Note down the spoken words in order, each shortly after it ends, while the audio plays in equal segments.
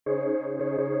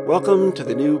Welcome to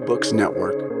the New Books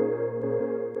Network.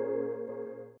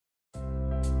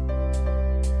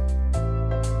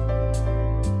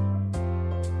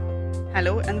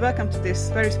 Hello and welcome to this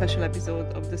very special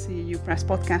episode of the CEU Press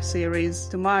podcast series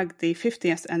to mark the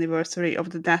 50th anniversary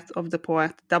of the death of the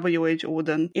poet W.H.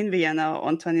 Auden in Vienna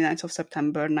on 29th of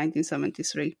September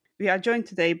 1973. We are joined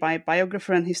today by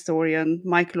biographer and historian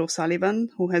Michael O'Sullivan,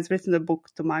 who has written a book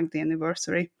to mark the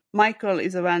anniversary. Michael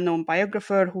is a well-known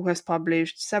biographer who has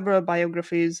published several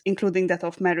biographies, including that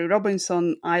of Mary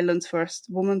Robinson, Ireland's first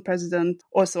woman president,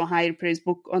 also a highly praised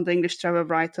book on the English travel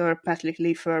writer Patrick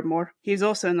Leigh Fermor. He is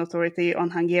also an authority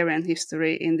on Hungarian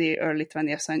history in the early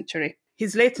 20th century.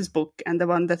 His latest book, and the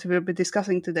one that we will be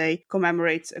discussing today,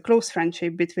 commemorates a close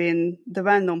friendship between the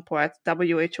well-known poet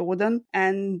W.H. Auden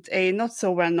and a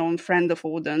not-so-well-known friend of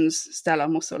Auden's, Stella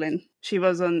Musulin. She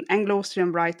was an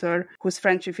Anglo-Austrian writer whose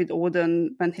friendship with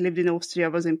Auden when he lived in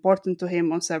Austria was important to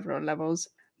him on several levels.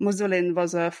 Musulin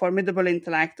was a formidable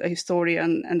intellect, a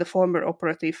historian, and a former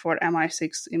operative for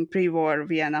MI6 in pre-war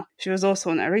Vienna. She was also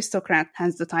an aristocrat,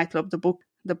 hence the title of the book,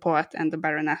 The Poet and the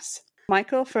Baroness.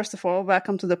 Michael, first of all,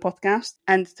 welcome to the podcast,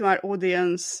 and to our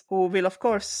audience who will, of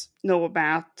course, know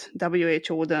about W.H.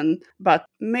 Auden, but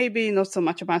maybe not so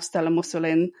much about Stella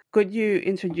Musulin. Could you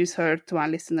introduce her to our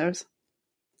listeners?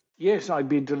 Yes, I'd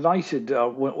be delighted.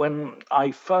 When I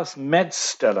first met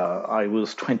Stella, I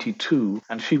was 22,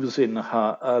 and she was in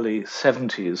her early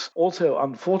 70s. Also,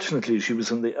 unfortunately, she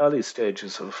was in the early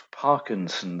stages of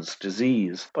Parkinson's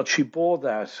disease, but she bore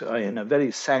that in a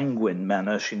very sanguine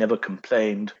manner. She never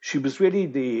complained. She was really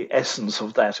the essence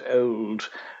of that old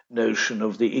notion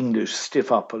of the English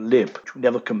stiff upper lip. You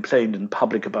never complained in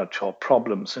public about your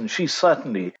problems, and she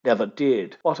certainly never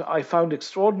did. What I found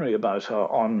extraordinary about her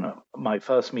on my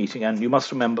first meeting, and you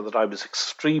must remember that I was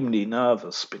extremely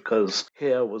nervous because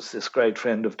here was this great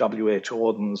friend of W.H.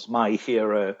 Auden's, my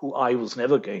hero, who I was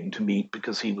never going to meet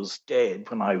because he was dead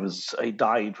he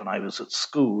died when I was at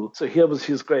school. So here was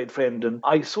his great friend, and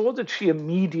I saw that she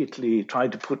immediately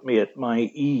tried to put me at my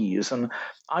ease, and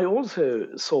I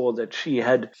also saw that she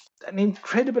had an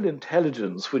incredible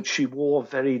intelligence which she wore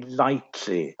very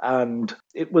lightly, and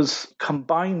it was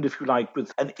combined, if you like,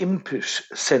 with an impish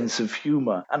sense of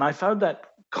humor. And I found that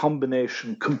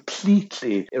combination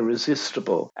completely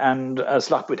irresistible. And as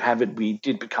luck would have it, we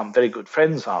did become very good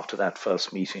friends after that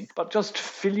first meeting. But just to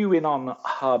fill you in on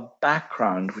her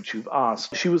background, which you've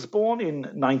asked, she was born in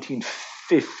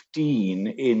 1915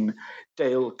 in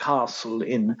Dale Castle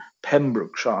in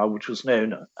Pembrokeshire, which was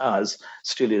known as,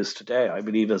 still is today, I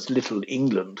believe, as Little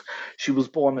England. She was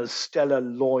born as Stella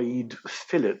Lloyd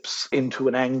Phillips into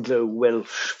an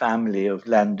Anglo-Welsh family of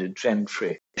landed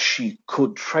gentry. She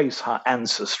could trace her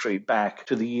ancestry back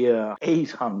to the year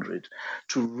 800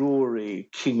 to Rory,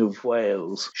 King of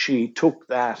Wales. She took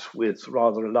that with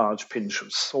rather a large pinch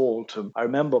of salt. And I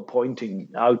remember pointing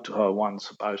out to her once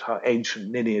about her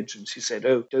ancient lineage, and she said,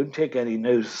 "Oh, don't take any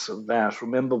notice of that.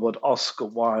 Remember what Oscar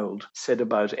Wilde said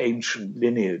about ancient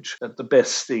lineage, that the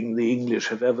best thing the English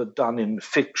have ever done in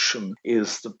fiction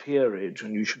is the peerage,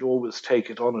 and you should always take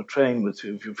it on a train with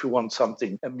you if you want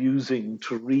something amusing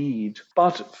to read."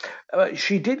 But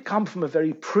she did come from a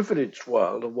very privileged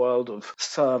world, a world of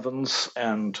servants,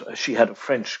 and she had a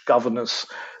French governess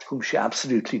whom she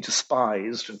absolutely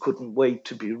despised and couldn't wait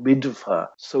to be rid of her.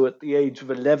 So at the age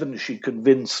of 11, she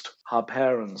convinced her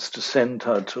parents to send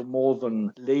her to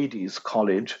Malvern Ladies'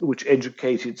 College, which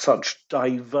educated such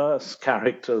diverse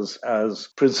characters as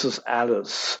Princess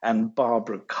Alice and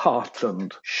Barbara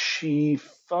Cartland. She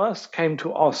first came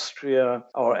to Austria,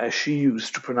 or as she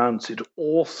used to pronounce it,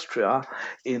 Austria,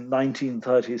 in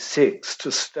 1936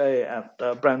 to stay at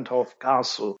Brandhof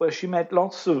Castle, where she met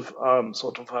lots of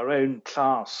sort of her own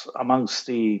class amongst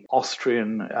the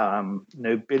Austrian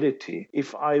nobility.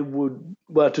 If I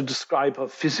were to describe her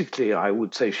physically, I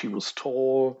would say she was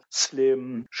tall,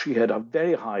 slim, she had a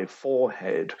very high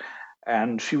forehead,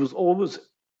 and she was always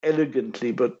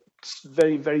elegantly but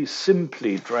very, very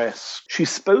simply dressed. She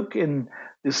spoke in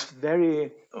this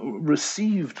very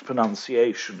received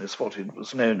pronunciation, is what it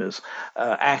was known as,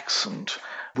 accent,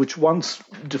 which once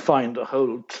defined a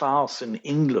whole class in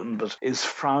England but is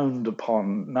frowned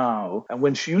upon now. And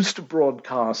when she used to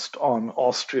broadcast on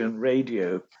Austrian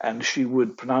radio and she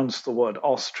would pronounce the word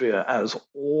Austria as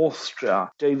Austria,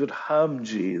 David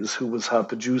Hermges, who was her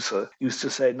producer, used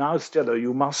to say, "Now, Stella,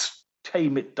 you must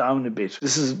tame it down a bit.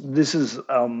 This is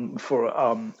for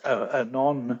a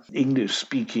non-English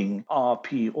speaking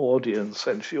RP audience,"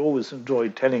 and she always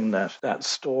enjoyed telling that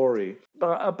story.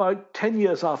 About 10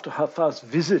 years after her first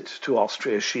visit to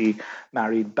Austria, she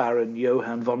married Baron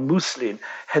Johann von Musulin,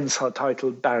 hence her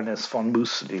title Baroness von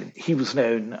Musulin. He was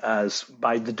known as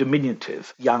by the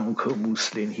diminutive Janko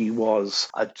Musulin. He was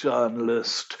a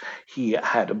journalist. He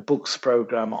had a books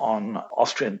program on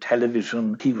Austrian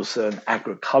television. He was an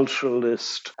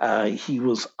agriculturalist. He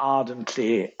was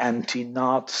ardently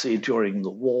anti-Nazi during the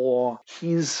war.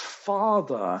 His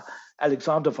father,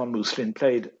 Alexander von Musulin,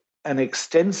 played an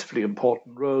extensively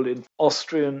important role in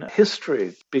Austrian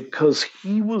history because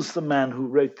he was the man who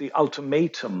wrote the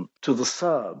ultimatum to the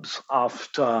Serbs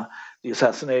after the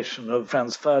assassination of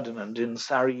Franz Ferdinand in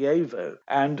Sarajevo.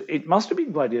 And it must have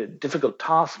been quite a difficult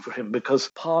task for him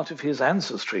because part of his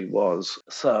ancestry was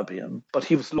Serbian, but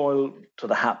he was loyal to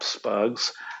the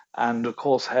Habsburgs and, of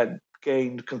course, had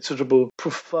gained considerable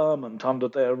preferment under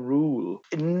their rule.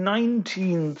 In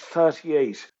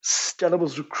 1938, Stella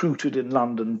was recruited in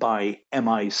London by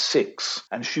MI6,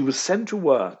 and she was sent to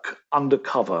work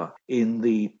undercover in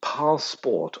the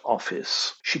passport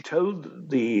office. She told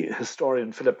the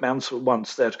historian Philip Mansell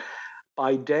once that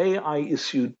by day I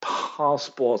issued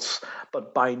passports,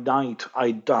 but by night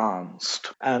I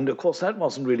danced. And of course that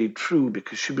wasn't really true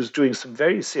because she was doing some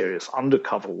very serious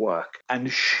undercover work. And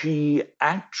she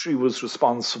actually was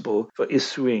responsible for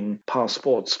issuing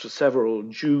passports to several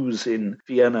Jews in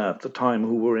Vienna at the time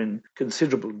who were in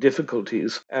considerable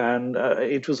difficulties. And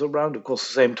it was around, of course,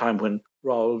 the same time when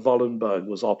Raoul Wallenberg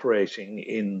was operating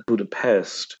in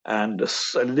Budapest, and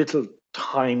a little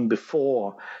time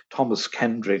before Thomas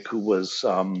Kendrick, who was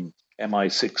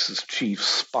MI6's chief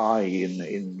spy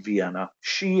in Vienna.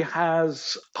 She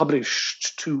has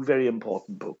published two very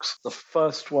important books. The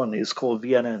first one is called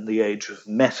Vienna in the Age of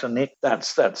Metternich.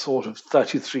 That's that sort of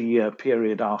 33-year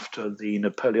period after the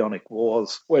Napoleonic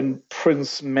Wars, when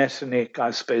Prince Metternich,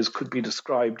 I suppose, could be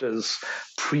described as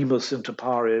primus inter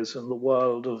pares in the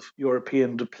world of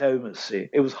European diplomacy.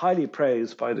 It was highly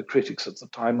praised by the critics at the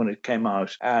time when it came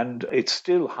out, and it's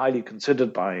still highly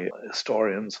considered by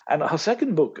historians. And her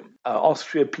second book,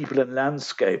 Austria, People and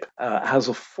Landscape, has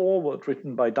a foreword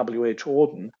written by W.H.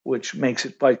 Auden, which makes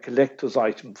it quite a collector's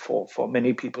item for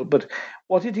many people. But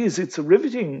what it is, it's a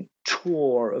riveting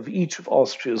tour of each of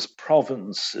Austria's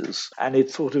provinces, and it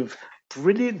sort of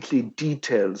brilliantly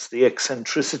details the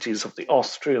eccentricities of the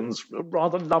Austrians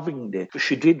rather lovingly.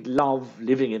 She did love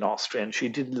living in Austria, and she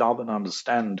did love and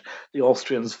understand the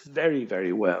Austrians very,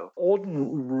 very well. Auden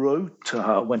wrote to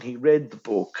her when he read the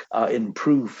book in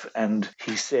proof, and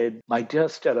he said, "My dear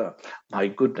Stella, my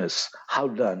goodness, how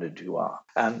learned you are."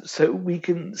 And so we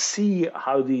can see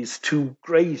how these two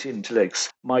great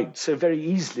intellects might so very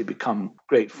easily become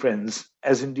great friends,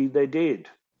 as indeed they did.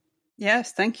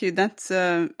 Yes, thank you. That's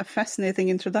a fascinating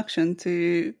introduction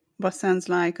to what sounds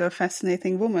like a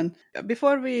fascinating woman.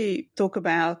 Before we talk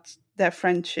about their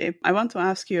friendship, I want to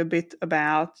ask you a bit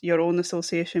about your own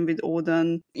association with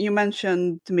Auden. You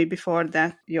mentioned to me before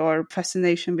that your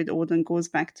fascination with Auden goes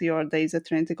back to your days at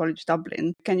Trinity College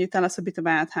Dublin. Can you tell us a bit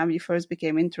about how you first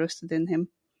became interested in him?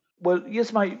 Well,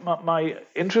 yes, my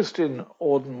interest in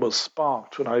Auden was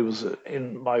sparked when I was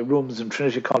in my rooms in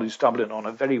Trinity College Dublin on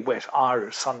a very wet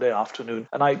Irish Sunday afternoon.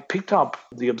 And I picked up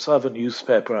the Observer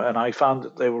newspaper and I found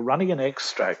that they were running an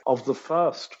extract of the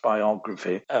first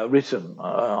biography written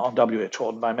on W.H.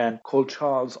 Auden by a man called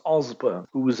Charles Osborne,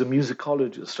 who was a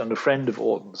musicologist and a friend of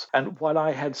Auden's. And while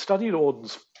I had studied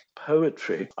Auden's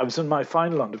poetry, I was in my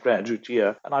final undergraduate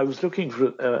year and I was looking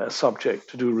for a subject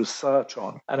to do research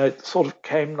on, and it sort of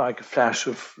came like a flash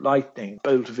of lightning,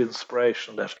 bolt of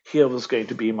inspiration that here was going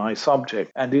to be my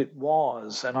subject, and it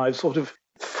was. And I've sort of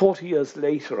 40 years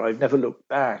later, I've never looked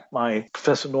back. My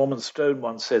Professor Norman Stone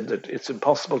once said that it's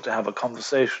impossible to have a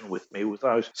conversation with me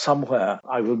without somewhere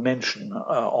I will mention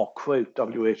or quote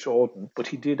W.H. Auden, but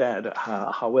he did add,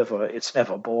 however, it's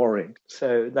never boring.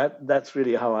 So that's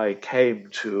really how I came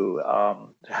to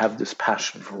have this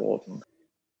passion for Auden.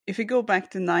 If we go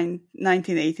back to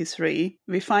 1983,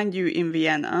 we find you in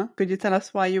Vienna. Could you tell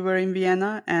us why you were in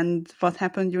Vienna and what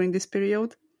happened during this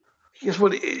period? Yes,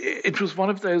 well, it was one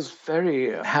of those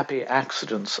very happy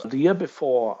accidents. The year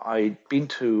before, I'd been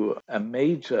to a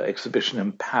major exhibition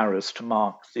in Paris to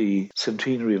mark the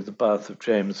centenary of the birth of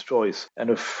James Joyce, and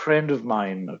a friend of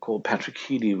mine called Patrick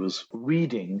Healy was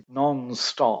reading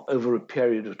non-stop over a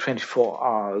period of 24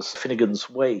 hours Finnegan's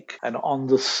Wake, and on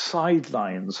the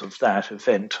sidelines of that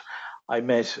event, I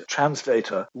met a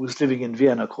translator who was living in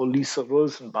Vienna called Lisa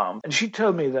Rosenbaum. And she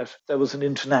told me that there was an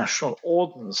international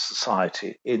Auden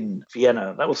society in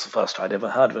Vienna. That was the first I'd ever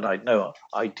heard of it. I'd no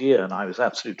idea, and I was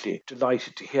absolutely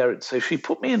delighted to hear it. So she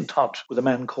put me in touch with a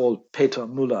man called Peter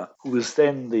Müller, who was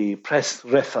then the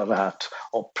Pressreferat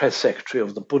or press secretary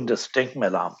of the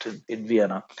Bundesdenkmalamt in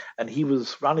Vienna, and he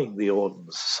was running the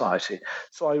Auden Society.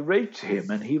 So I wrote to him,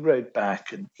 and he wrote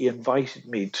back, and he invited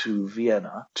me to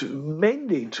Vienna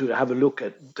mainly to have a look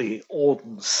at the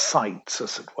Auden sites,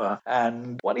 as it were.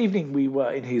 And one evening we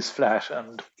were in his flat,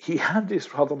 and he had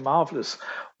this rather marvelous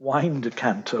wine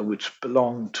decanter which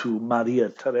belonged to Maria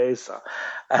Teresa,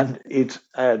 and it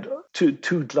had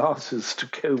two glasses to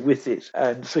go with it.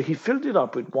 And so he filled it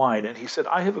up with wine, and he said,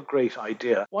 I have a great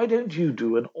idea. Why don't you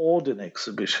do an Auden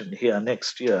exhibition here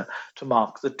next year to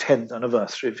mark the 10th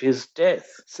anniversary of his death?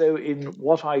 So in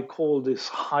what I call this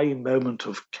high moment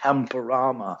of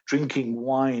camperama, drinking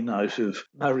wine out of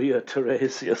Maria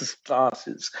Teresa's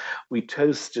glasses, we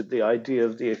toasted the idea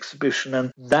of the exhibition,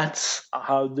 and that's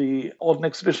how the Auden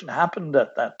exhibition happened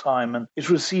at that time, and it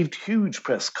received huge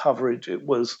press coverage. It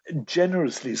was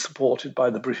generously supported by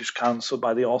the British Council,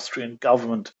 by the Austrian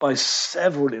government, by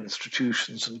several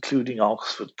institutions, including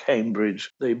Oxford,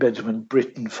 Cambridge, the Benjamin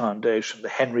Britten Foundation, the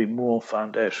Henry Moore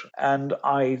Foundation. And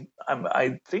I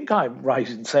think I'm right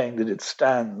in saying that it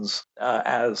stands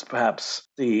as perhaps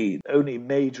the only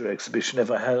major exhibition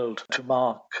ever held to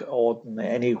mark Auden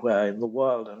anywhere in the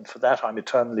world, and for that I'm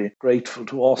eternally grateful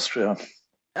to Austria.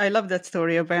 I love that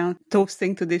story about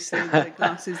toasting to these the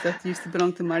glasses that used to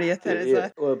belong to Maria Teresa. Yeah.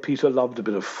 Well, Peter loved a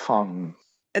bit of fun.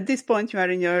 At this point, you are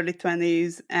in your early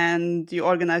 20s and you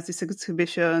organized this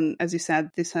exhibition. As you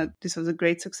said, this was a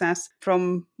great success.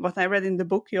 From what I read in the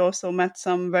book, you also met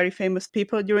some very famous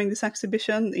people during this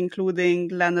exhibition, including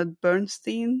Leonard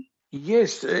Bernstein.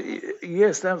 Yes,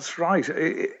 that's right.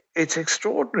 It's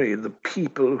extraordinary, the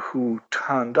people who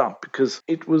turned up, because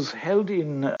it was held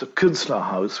in the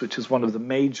Künstlerhaus, which is one of the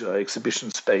major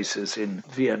exhibition spaces in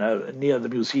Vienna, near the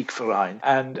Musikverein.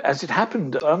 And as it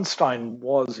happened, Bernstein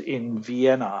was in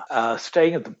Vienna,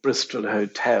 staying at the Bristol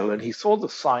Hotel, and he saw the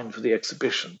sign for the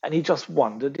exhibition, and he just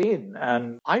wandered in.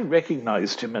 And I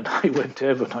recognized him, and I went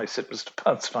over and I said, Mr.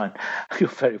 Bernstein, you're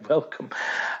very welcome.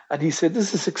 And he said,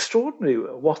 this is extraordinary.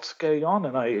 What's going on?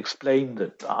 And I explained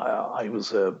that I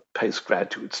was a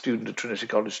postgraduate student at Trinity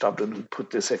College Dublin who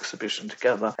put this exhibition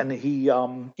together. And he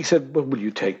said, well, will you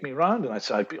take me around? And I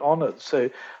said, I'd be honored. So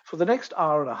for the next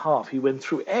hour and a half, he went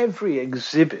through every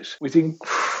exhibit with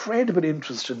incredible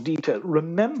interest and detail.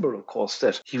 Remember, of course,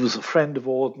 that he was a friend of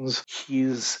Auden's.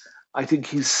 I think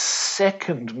his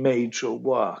second major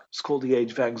work is called The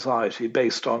Age of Anxiety,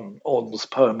 based on Auden's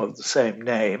poem of the same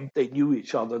name. They knew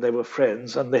each other, they were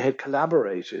friends, and they had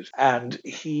collaborated. And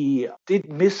he did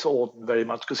miss Auden very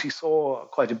much because he saw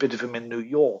quite a bit of him in New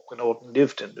York when Auden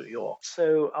lived in New York.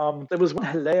 So there was one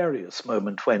hilarious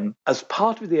moment when, as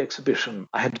part of the exhibition,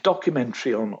 I had a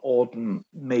documentary on Auden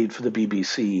made for the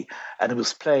BBC, and it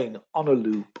was playing on a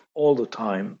loop all the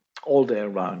time, all day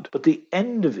around. But the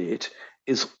end of it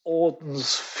is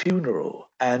Auden's funeral,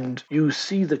 and you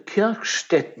see the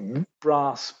Kirchstetten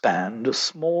brass band, a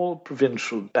small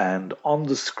provincial band, on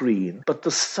the screen, but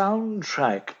the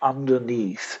soundtrack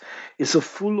underneath is a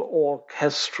full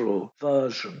orchestral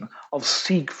version of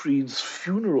Siegfried's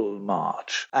funeral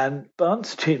march. And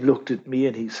Bernstein looked at me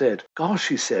and he said, gosh,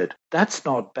 he said, that's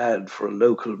not bad for a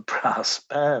local brass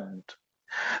band.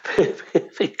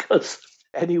 Because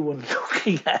anyone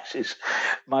looking at it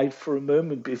might for a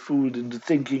moment be fooled into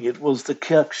thinking it was the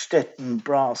Kirchstetten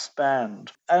brass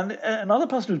band. And another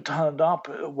person who turned up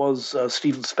was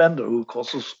Stephen Spender, who, of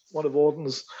course, was one of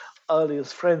Auden's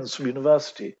earliest friends from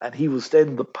university. And he was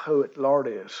then the poet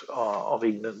laureate of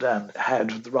England and had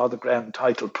the rather grand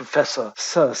title Professor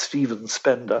Sir Stephen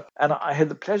Spender. And I had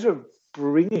the pleasure of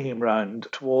bringing him round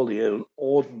to all the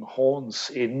Auden haunts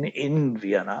in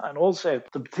Vienna. And also,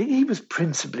 the thing he was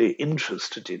principally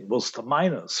interested in was the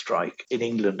miners' strike in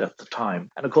England at the time.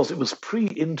 And of course, it was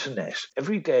pre-internet.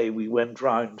 Every day we went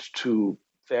round to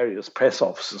various press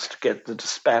offices to get the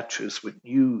dispatches with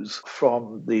news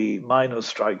from the miners'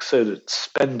 strike so that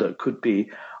Spender could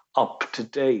be up to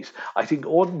date. I think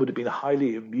Auden would have been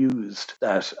highly amused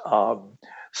that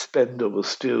Spender was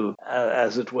still,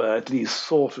 as it were, at least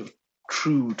sort of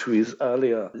true to his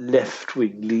earlier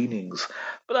left-wing leanings.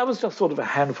 But that was just sort of a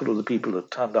handful of the people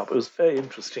that turned up. It was a very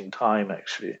interesting time,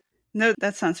 actually. No,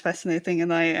 that sounds fascinating,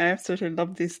 and I absolutely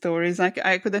love these stories. I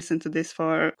could listen to this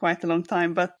for quite a long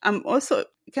time, but I'm also.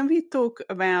 Can we talk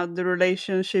about the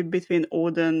relationship between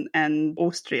Auden and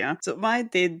Austria? So why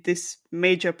did this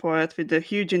major poet with a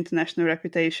huge international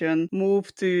reputation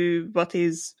move to what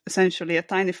is essentially a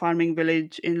tiny farming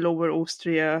village in Lower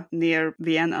Austria near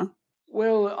Vienna?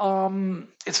 Well,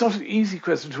 it's not an easy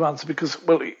question to answer because,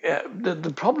 well,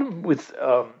 the problem with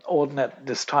Auden at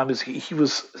this time is he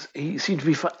seemed to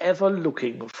be forever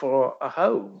looking for a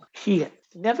home. He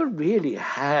never really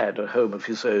had a home of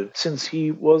his own since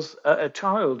he was a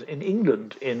child in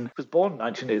England. Was born in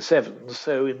 1907,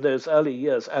 so in those early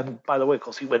years. And by the way, of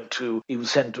course, he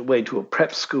was sent away to a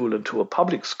prep school and to a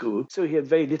public school, so he had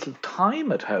very little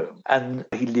time at home. And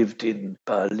he lived in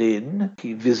Berlin.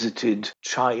 He visited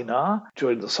China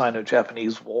during the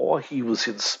Sino-Japanese War. He was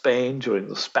in Spain during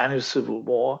the Spanish Civil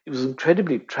War. He was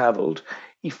incredibly traveled.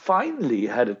 He finally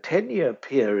had a 10-year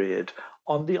period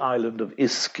on the island of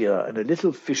Ischia in a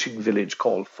little fishing village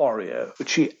called Forio,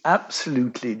 which he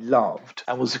absolutely loved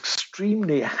and was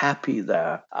extremely happy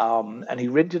there. And he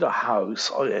rented a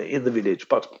house in the village,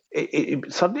 but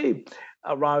suddenly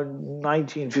around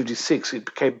 1956, it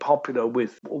became popular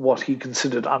with what he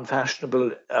considered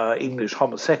unfashionable English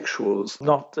homosexuals.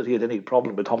 Not that he had any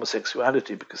problem with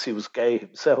homosexuality because he was gay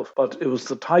himself, but it was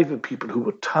the type of people who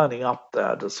were turning up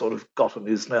there that sort of got on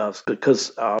his nerves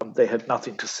because they had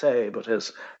nothing to say, but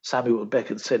as Samuel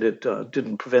Beckett said, it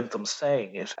didn't prevent them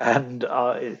saying it. And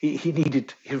he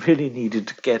really needed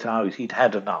to get out. He'd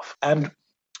had enough. And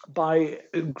by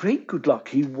great good luck,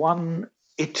 he won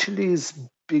Italy's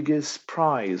biggest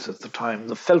prize at the time,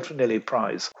 the Feltrinelli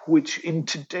Prize, which in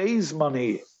today's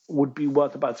money would be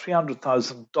worth about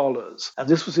 $300,000. And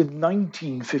this was in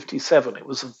 1957. It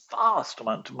was a vast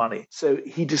amount of money. So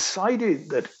he decided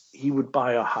that he would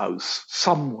buy a house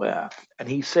somewhere. And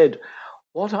he said,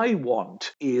 what I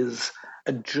want is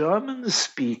a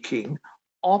German-speaking,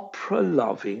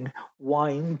 opera-loving,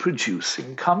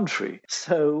 wine-producing country.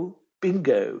 So,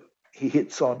 bingo, he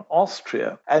hits on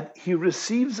Austria, and he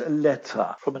receives a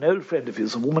letter from an old friend of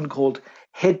his, a woman called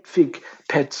Hedwig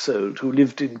Petzold, who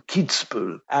lived in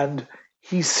Kitzbühel, and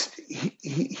he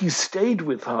stayed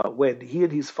with her when he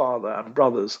and his father and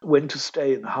brothers went to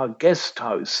stay in her guest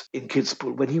house in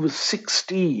Kitzbühel when he was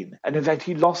 16. And in fact,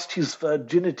 he lost his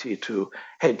virginity to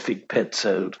Hedwig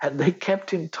Petzold, and they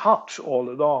kept in touch all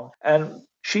along. And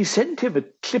she sent him a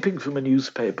clipping from a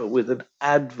newspaper with an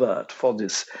advert for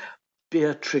this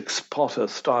Beatrix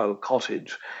Potter-style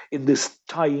cottage in this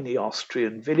tiny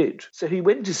Austrian village. So he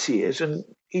went to see it and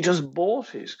he just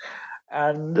bought it.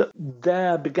 And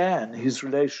there began his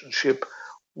relationship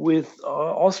with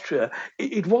Austria.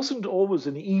 It wasn't always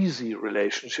an easy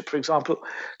relationship. For example,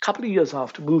 a couple of years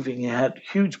after moving, he had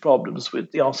huge problems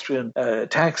with the Austrian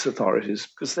tax authorities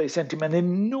because they sent him an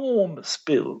enormous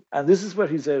bill. And this is where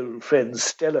his old friend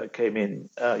Stella came in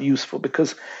useful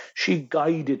because she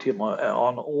guided him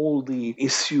on all the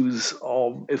issues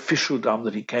of officialdom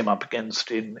that he came up against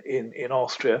in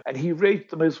Austria. And he wrote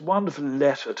the most wonderful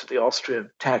letter to the Austrian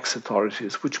tax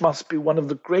authorities, which must be one of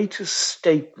the greatest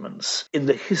statements in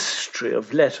the history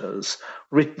of letters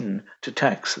written to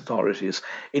tax authorities,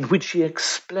 in which he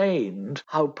explained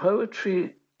how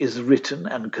poetry is written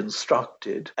and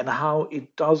constructed and how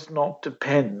it does not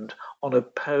depend on a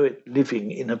poet living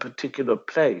in a particular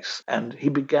place. And he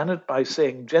began it by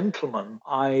saying, "Gentlemen,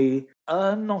 I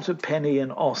earn not a penny in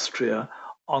Austria.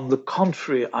 On the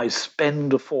contrary, I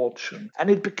spend a fortune." And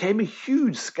it became a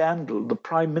huge scandal. The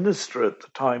prime minister at the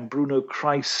time, Bruno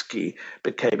Kreisky,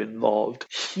 became involved.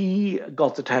 He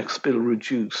got the tax bill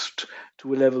reduced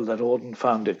to a level that Auden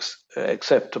found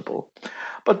acceptable.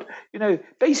 But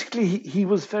basically, he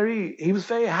was very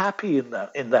happy in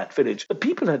that village. The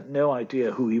people had no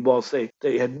idea who he was. They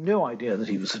had no idea that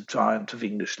he was a giant of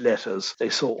English letters. They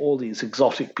saw all these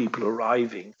exotic people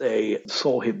arriving. They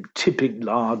saw him tipping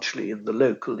largely in the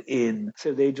local inn.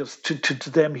 So they just to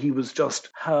them he was just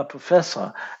her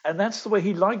professor, and that's the way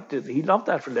he liked it. He loved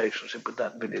that relationship with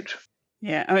that village.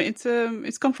 Yeah, I mean,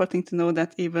 it's comforting to know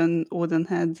that even Auden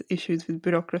had issues with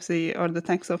bureaucracy or the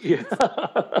tax office. Yeah.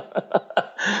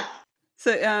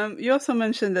 So you also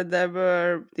mentioned that there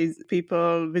were these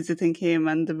people visiting him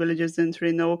and the villagers didn't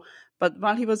really know. But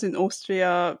while he was in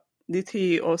Austria, did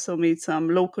he also meet some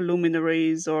local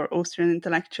luminaries or Austrian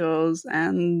intellectuals?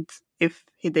 And if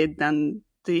he did, then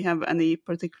do you have any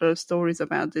particular stories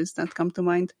about this that come to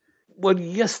mind? Well,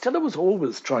 yes, Stella was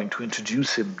always trying to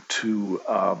introduce him to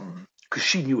because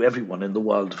she knew everyone in the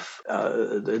world of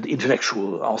the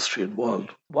intellectual Austrian world.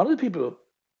 One of the people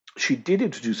she did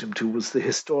introduce him to was the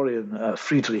historian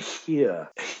Friedrich Heer.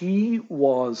 He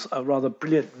was a rather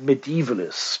brilliant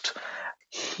medievalist.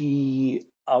 He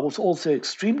was also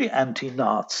extremely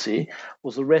anti-Nazi,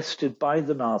 was arrested by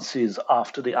the Nazis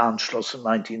after the Anschluss in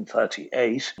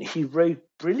 1938. He wrote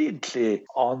brilliantly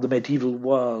on the medieval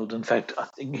world. In fact, I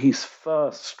think his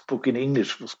first book in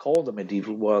English was called The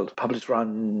Medieval World, published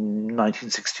around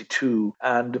 1962.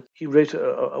 And he wrote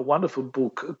a wonderful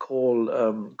book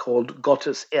called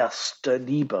Gottes erste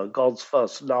Liebe, God's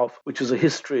First Love, which is a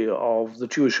history of the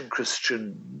Jewish and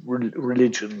Christian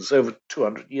religions over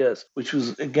 200 years, which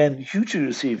was, again, hugely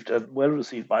received and well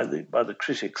received by the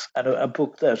critics, and a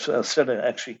book that Stella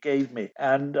actually gave me.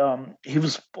 And he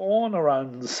was born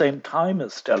around the same time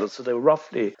as Stella, so they were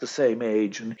roughly the same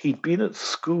age, and he'd been at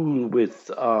school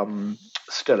with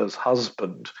Stella's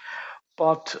husband.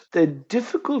 But the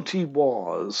difficulty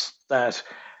was that,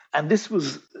 and this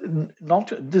was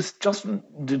not, this just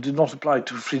did not apply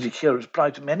to Friedrich Heer, it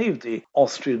applied to many of the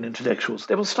Austrian intellectuals.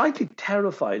 They were slightly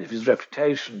terrified of his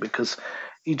reputation because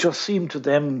he just seemed to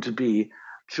them to be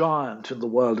giant in the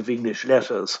world of English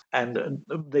letters, and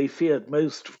they feared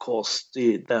most, of course,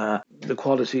 the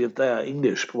quality of their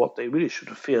English. But what they really should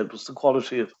have feared was the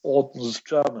quality of Auden's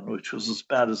German, which was as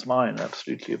bad as mine,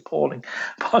 absolutely appalling.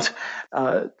 But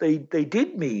they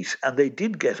did meet and they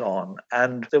did get on,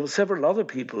 and there were several other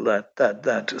people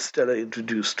that Stella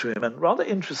introduced to him. And rather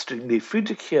interestingly,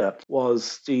 Friedrich Heer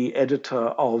was the editor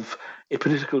of a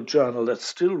political journal that's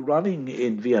still running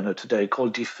in Vienna today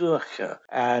called Die Furche.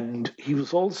 And he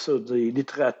was also the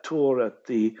literateur at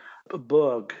the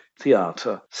Burg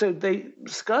Theatre. So they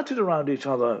skirted around each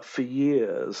other for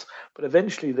years, but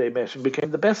eventually they met and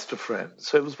became the best of friends.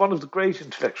 So it was one of the great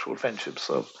intellectual friendships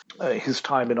of his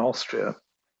time in Austria.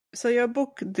 So your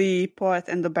book, The Poet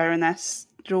and the Baroness,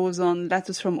 draws on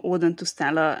letters from Auden to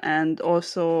Stella and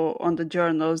also on the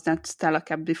journals that Stella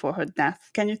kept before her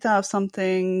death. Can you tell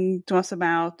something to us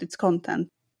about its content?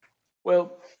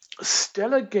 Well,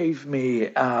 Stella gave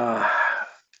me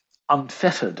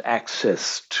unfettered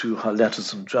access to her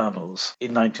letters and journals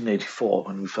in 1984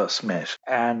 when we first met.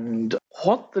 And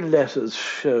what the letters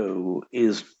show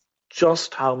is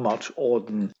just how much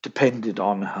Auden depended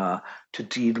on her to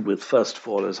deal with, first of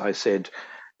all, as I said,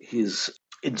 his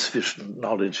insufficient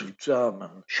knowledge of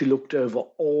German. She looked over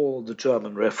all the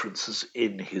German references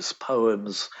in his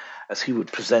poems as he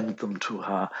would present them to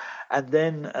her. And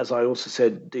then, as I also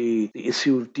said, the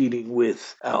issue of dealing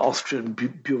with Austrian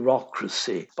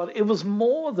bureaucracy. But it was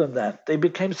more than that. They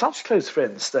became such close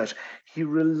friends that he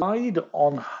relied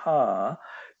on her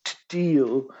to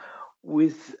deal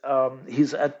with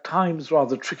his at times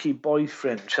rather tricky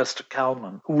boyfriend, Chester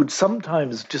Kalman, who would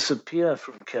sometimes disappear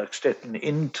from Kirkstetten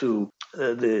into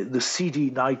the seedy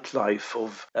nightlife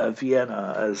of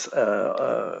Vienna, as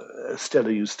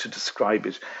Stella used to describe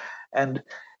it. And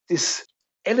this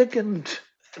elegant,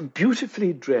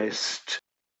 beautifully dressed,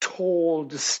 tall,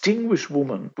 distinguished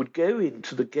woman would go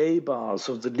into the gay bars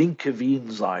of the Linke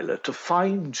Wienseile to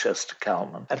find Chester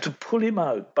Kalman and to pull him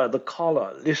out by the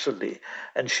collar, literally.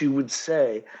 And she would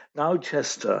say, "Now,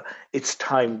 Chester, it's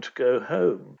time to go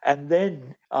home." And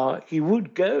then he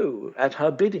would go at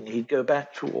her bidding. He'd go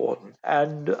back to Auden.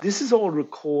 And this is all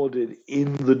recorded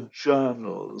in the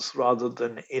journals rather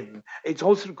than in... It's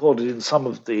also recorded in some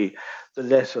of the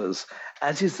letters.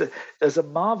 There's a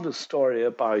marvelous story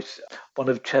about one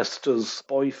of Chester's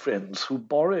boyfriends who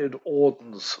borrowed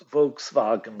Auden's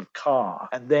Volkswagen car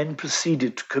and then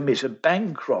proceeded to commit a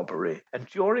bank robbery. And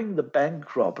during the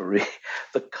bank robbery,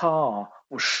 the car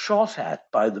was shot at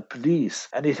by the police,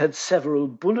 and it had several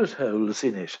bullet holes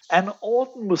in it. And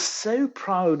Auden was so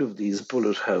proud of these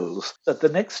bullet holes that the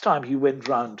next time he went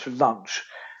round to lunch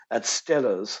at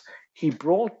Stella's, he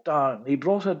brought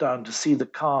her down to see the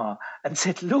car and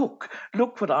said, look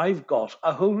what I've got,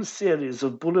 a whole series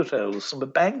of bullet holes from a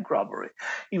bank robbery.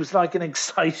 He was like an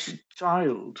excited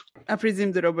child. I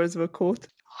presume the robbers were caught.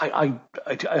 I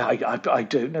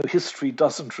don't know. History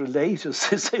doesn't relate as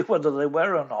they say whether they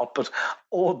were or not, but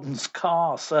Auden's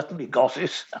car certainly got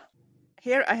it.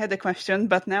 Here I had a question,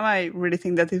 but now I really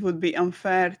think that it would be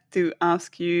unfair to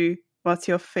ask you what's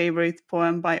your favorite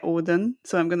poem by Auden?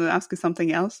 So I'm going to ask you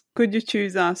something else. Could you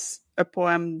choose us a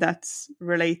poem that's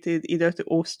related either to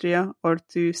Austria or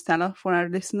to Stella for our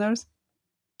listeners?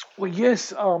 Well,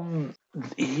 yes,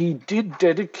 he did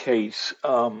dedicate...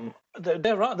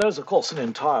 there's, of course, an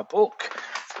entire book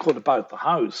called About the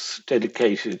House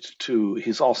dedicated to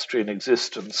his Austrian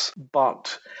existence,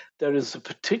 but there is a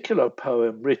particular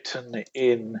poem written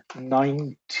in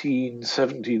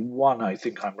 1971, I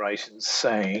think I'm right in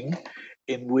saying,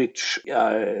 in which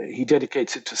he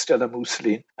dedicates it to Stella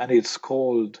Musulin, and it's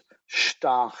called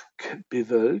stark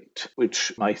bewölkt,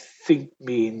 which I think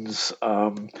means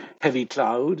heavy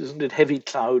cloud, isn't it? Heavy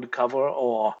cloud cover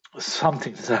or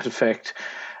something to that effect.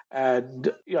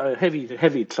 And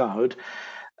heavy cloud.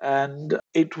 And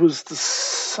it was the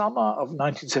summer of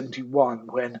 1971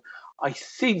 when I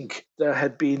think there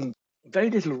had been very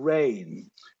little rain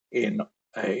in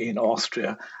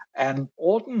Austria, and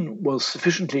Auden was still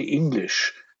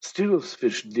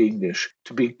sufficiently English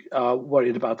to be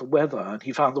worried about the weather, and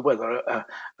he found the weather a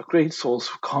great source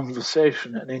of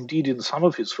conversation, and indeed in some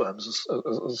of his firms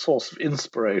a source of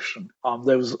inspiration.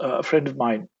 There was a friend of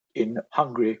mine in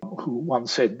Hungary who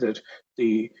once said that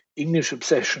the English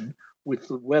obsession with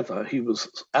the weather, he was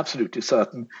absolutely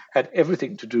certain, had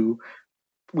everything to do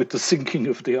with the sinking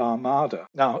of the Armada.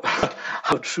 Now,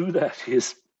 how true that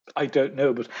is, I don't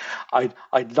know, but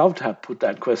I'd love to have put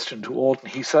that question to Auden.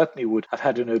 He certainly would have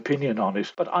had an opinion on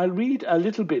it. But I'll read a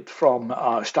little bit from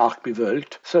Stark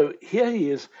Bewölkt. So here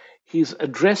he is. He's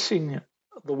addressing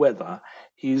the weather.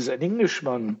 He's an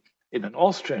Englishman in an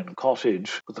Austrian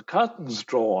cottage with the curtains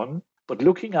drawn, but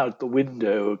looking out the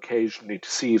window occasionally to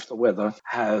see if the weather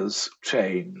has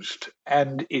changed.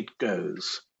 And it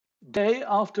goes. Day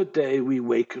after day we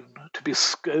waken to be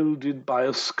scolded by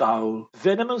a scowl,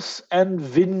 venomous and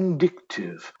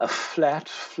vindictive, a flat,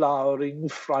 flowering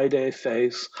Friday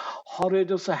face,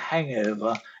 horrid as a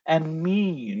hangover, and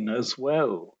mean as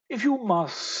well. If you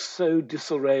must so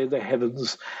disarray the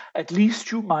heavens, at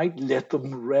least you might let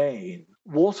them rain.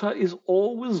 Water is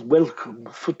always welcome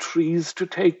for trees to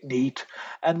take neat,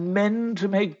 and men to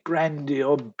make brandy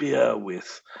or beer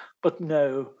with. But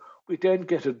no, we don't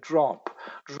get a drop.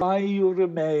 Dry you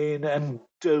remain and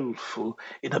doleful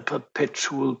in a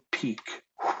perpetual peak.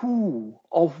 Who,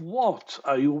 of what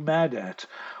are you mad at?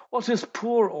 What has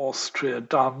poor Austria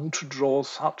done to draw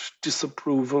such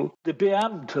disapproval? The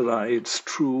Beamterei, it's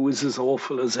true, is as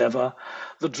awful as ever.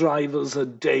 The drivers are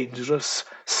dangerous.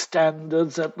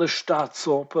 Standards at the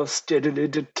Staatsoper steadily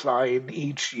decline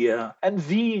each year, and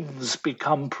Wien's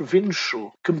become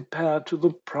provincial compared to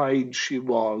the pride she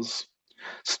was.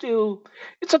 Still,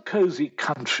 it's a cozy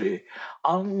country,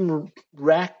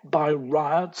 unracked by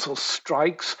riots or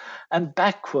strikes and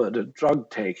backward at drug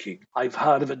taking. I've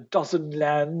heard of a dozen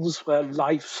lands where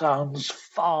life sounds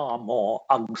far more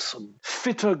ugsome,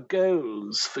 fitter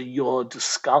goals for your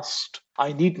disgust.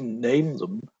 I needn't name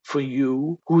them for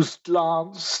you, whose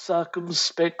glance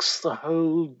circumspects the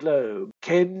whole globe,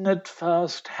 ken at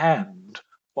first hand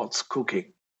what's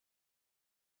cooking.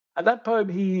 And that poem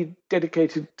he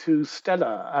dedicated to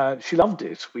Stella. She loved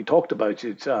it. We talked about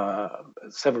it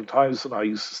several times when I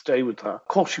used to stay with her. Of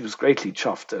course, she was greatly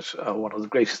chuffed that one of the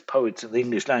greatest poets in the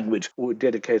English language would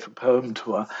dedicate a poem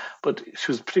to her. But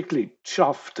she was particularly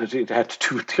chuffed that it had to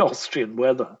do with the Austrian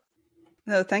weather.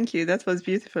 No, thank you. That was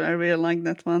beautiful. I really liked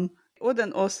that one.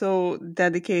 Auden also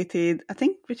dedicated, I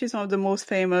think, which is one of the most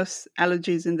famous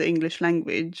elegies in the English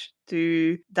language,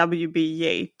 to W.B.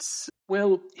 Yeats.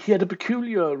 Well, he had a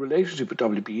peculiar relationship with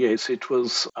W.B. Yeats. It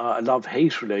was a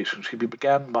love-hate relationship. He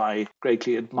began by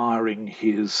greatly admiring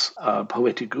his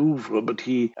poetic oeuvre, but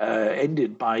he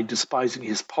ended by despising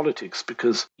his politics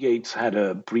because Yeats had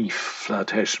a brief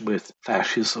flirtation with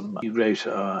fascism. He wrote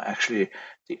actually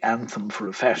the anthem for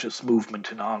a fascist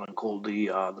movement in Ireland called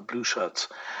the Blue Shirts.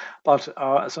 But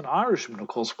as an Irishman, of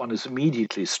course, one is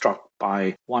immediately struck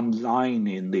by one line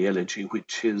in the elegy,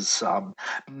 which is,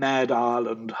 "Mad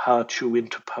Ireland hurt you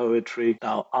into poetry.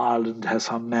 Now Ireland has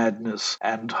her madness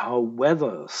and her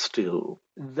weather still."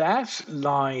 That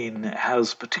line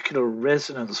has particular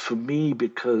resonance for me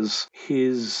because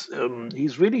he's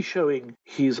really showing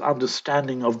his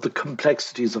understanding of the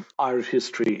complexities of Irish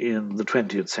history in the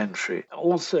 20th century.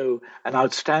 Also, an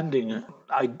outstanding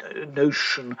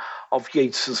notion of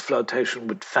Yeats's flirtation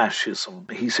with fascism.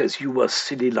 He says, "You were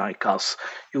silly like us.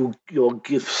 Your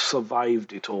gifts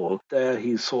survived it all." There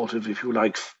he's sort of, if you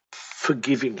like,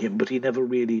 forgiving him, but he never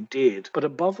really did. But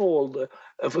above all,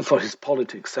 for his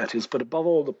politics, that is, but above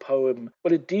all, the poem,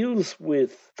 well, it deals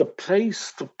with the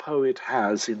place the poet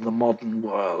has in the modern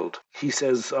world. He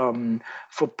says,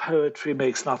 "For poetry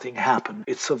makes nothing happen.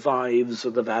 It survives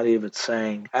in the valley of its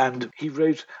saying." And he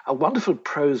wrote a wonderful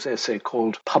prose essay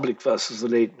called Public versus the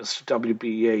Late Mr. W.B.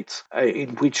 Yeats,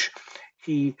 in which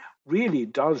he really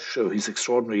does show his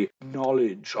extraordinary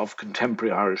knowledge of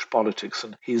contemporary Irish politics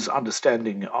and his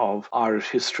understanding of Irish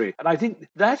history. And I think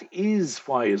that is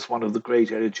why it's one of the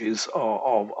great elegies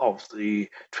of the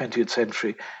 20th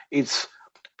century. It's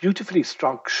beautifully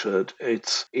structured.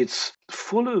 It's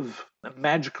full of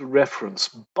magical reference,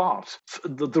 but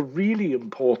the really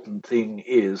important thing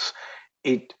is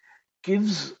it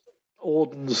gives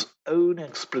Auden's own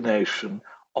explanation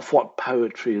of what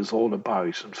poetry is all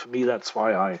about. And for me, that's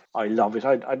why I love it.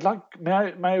 I'd like,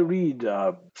 may I read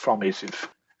from it if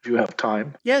you have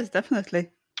time? Yes, definitely.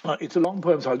 It's a long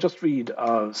poem, so I'll just read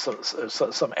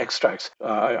some extracts.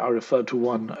 I referred to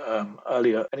one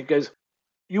earlier, and it goes,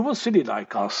 "You were silly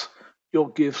like us. Your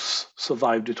gifts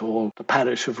survived it all. The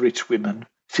parish of rich women,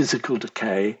 physical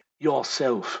decay,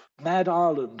 yourself. Mad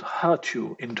Ireland hurt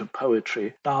you into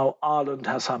poetry. Now Ireland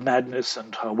has her madness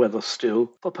and her weather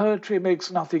still. For poetry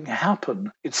makes nothing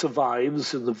happen. It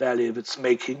survives in the valley of its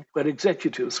making, where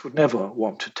executives would never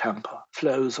want to tamper.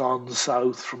 Flows on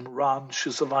south from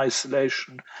ranches of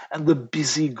isolation and the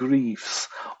busy griefs,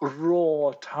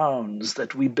 raw towns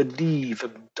that we believe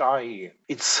and die in.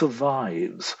 It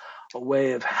survives, a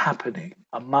way of happening,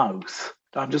 a mouth."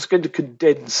 I'm just going to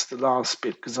condense the last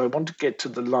bit because I want to get to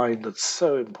the line that's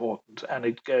so important. And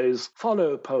it goes,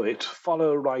 "Follow, poet,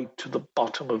 follow right to the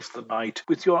bottom of the night.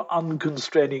 With your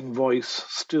unconstraining voice,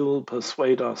 still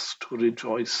persuade us to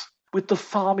rejoice. With the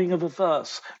farming of a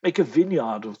verse, make a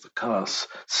vineyard of the curse.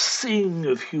 Sing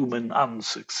of human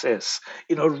unsuccess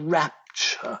in a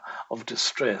rapture of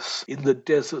distress. In the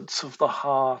deserts of the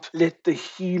heart, let the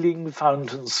healing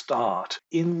fountain start.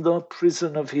 In the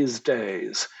prison of his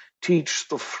days, teach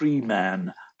the free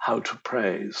man how to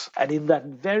praise." And in that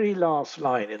very last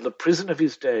line, in the prison of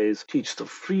his days, teach the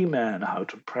free man how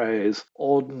to praise,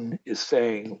 Auden is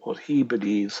saying what he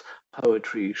believes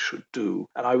poetry should do.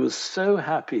 And I was so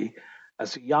happy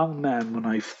as a young man when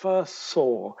I first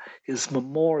saw his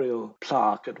memorial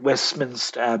plaque at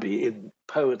Westminster Abbey in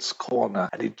Poets' Corner,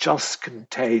 and it just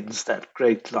contains that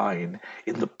great line,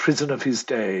 "In the prison of his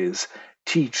days,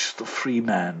 teach the free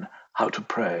man how to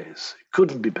praise." It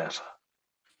couldn't be better.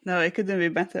 No, it couldn't be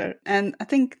better. And I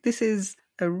think this is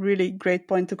a really great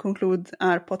point to conclude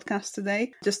our podcast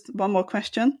today. Just one more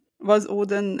question. Was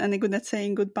Auden any good at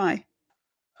saying goodbye?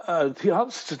 The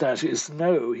answer to that is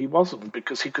no, he wasn't,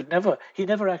 because he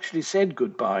never actually said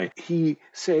goodbye. He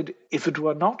said, "If it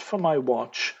were not for my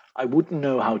watch, I wouldn't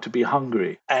know how to be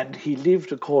hungry." And he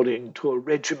lived according to a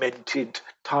regimented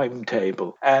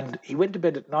timetable. And he went to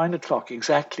bed at 9 o'clock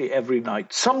exactly every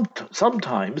night.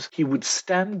 Sometimes he would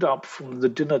stand up from the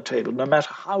dinner table, no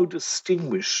matter how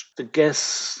distinguished the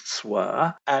guests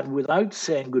were, and without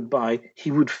saying goodbye, he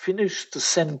would finish the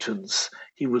sentence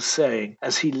he was saying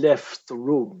as he left the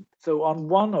room. So on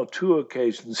one or two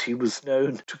occasions, he was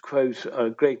known to quote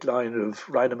a great line of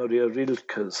Rainer Maria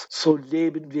Rilke's, "So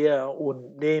leben wir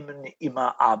und nehmen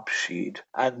immer Abschied."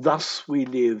 And thus we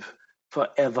live,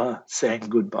 forever saying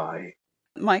goodbye.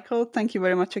 Michael, thank you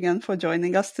very much again for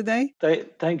joining us today.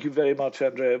 Thank you very much,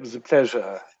 Andrea. It was a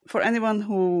pleasure. For anyone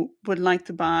who would like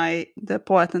to buy The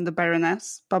Poet and the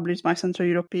Baroness, published by Central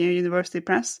European University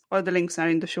Press, all the links are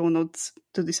in the show notes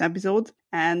to this episode.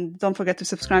 And don't forget to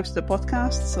subscribe to the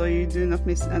podcast so you do not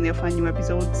miss any of our new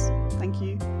episodes. Thank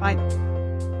you. Bye.